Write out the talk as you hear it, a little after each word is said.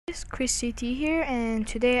It's ChrisCT here, and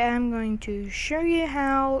today I'm going to show you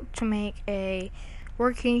how to make a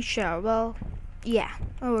working shower. Well, yeah,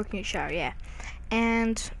 a working shower, yeah.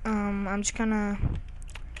 And I'm just gonna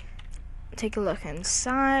take a look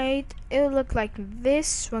inside. It'll look like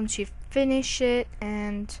this once you finish it,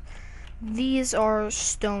 and these are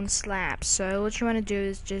stone slabs. So what you want to do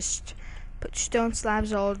is just put stone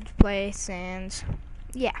slabs all over the place, and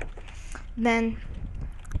yeah. Then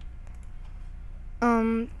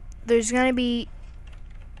there's gonna be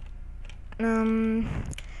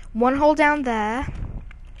one hole down there,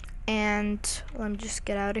 and let me just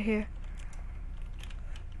get out of here.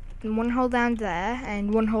 One hole down there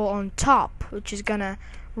and one hole on top, which is gonna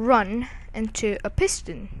run into a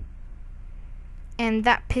piston, and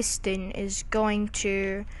that piston is going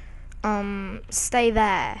to stay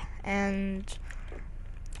there and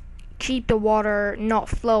keep the water not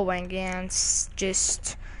flowing, and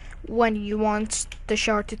just when you want the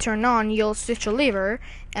shower to turn on, you'll switch a lever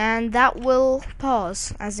and that will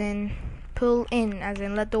pause, as in pull in, as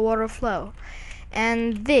in let the water flow.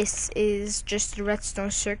 And this is just the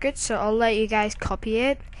redstone circuit, so I'll let you guys copy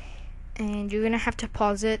it, and you're gonna have to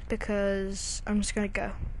pause it because I'm just gonna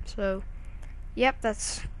go. So yep,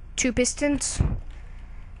 that's two pistons,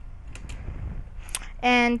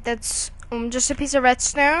 and that's just a piece of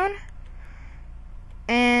redstone.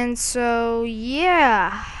 And so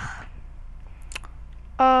yeah,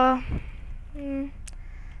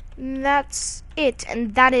 that's it,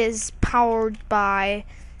 and that is powered by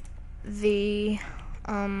the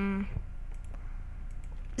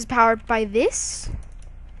this,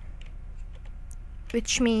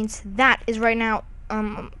 which means that is right now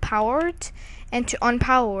powered, and to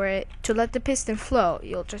unpower it, to let the piston flow,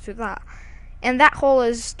 you'll just do that, and that hole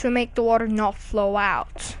is to make the water not flow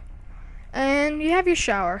out, and you have your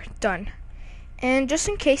shower done. And just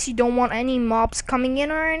in case you don't want any mobs coming in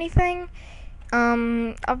or anything,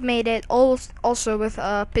 I've made it also with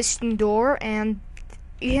a piston door, and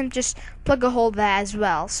you can just plug a hole there as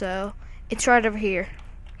well, so it's right over here.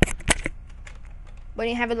 When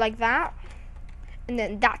you have it like that, and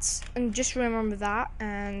then and just remember that,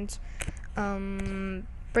 and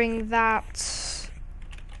bring that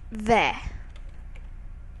there,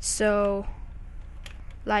 so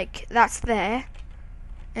like that's there,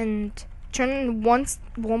 and turn one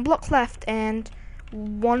block left and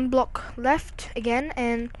one block left again,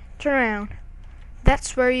 and turn around.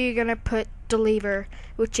 That's where you're gonna put the lever,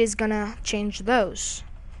 which is gonna change those.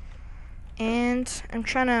 And I'm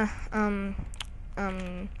trying to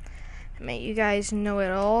make you guys know it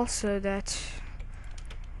all, so that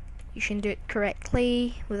you can do it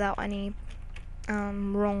correctly without any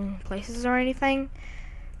wrong places or anything.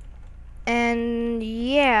 And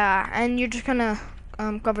yeah, and you're just gonna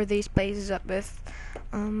cover these places up with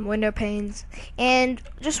window panes. And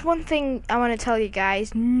just one thing I want to tell you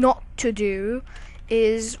guys not to do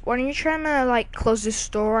is, when you're trying to like close this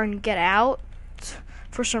door and get out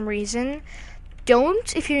for some reason,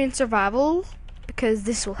 don't if you're in survival, because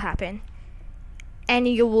this will happen and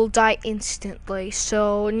you will die instantly.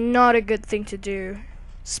 So not a good thing to do,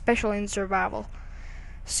 especially in survival.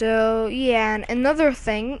 So yeah, and another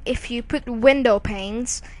thing, if you put window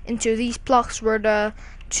panes into these blocks where the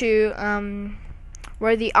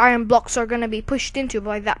where the iron blocks are gonna be pushed into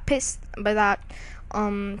by that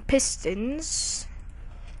pistons,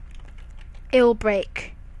 it'll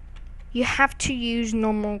break. You have to use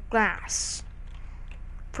normal glass.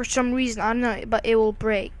 For some reason, I don't know, but it will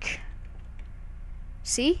break.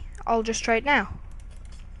 See? I'll just try it now.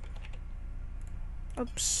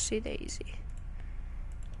 Oopsie daisy.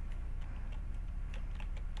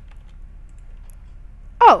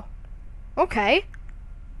 Oh, okay.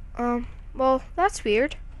 Well, that's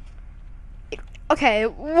weird. Okay,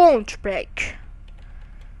 it won't break.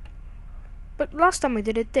 But last time we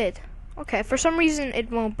did, it did. Okay, for some reason it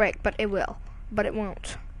won't break, but it will. But it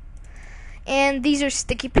won't. And these are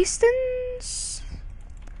sticky pistons.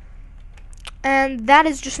 And that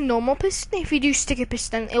is just a normal piston. If you do sticky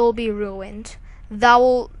piston, it will be ruined. That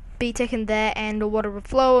will be taken there, and the water will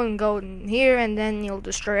flow and go in here, and then you'll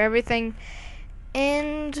destroy everything.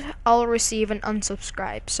 And I'll receive an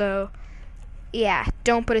unsubscribe. So yeah,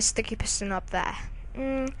 don't put a sticky piston up there.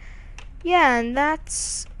 Yeah, and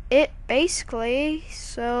that's it basically.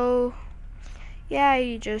 So yeah,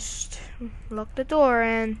 you just lock the door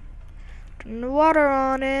and turn the water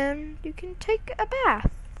on, and you can take a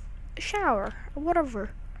bath, a shower, or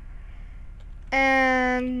whatever.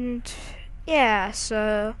 And yeah,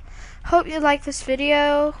 so hope you like this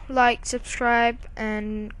video. Like, subscribe,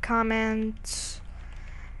 and comment.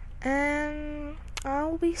 And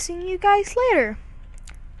I'll be seeing you guys later.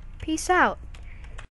 Peace out.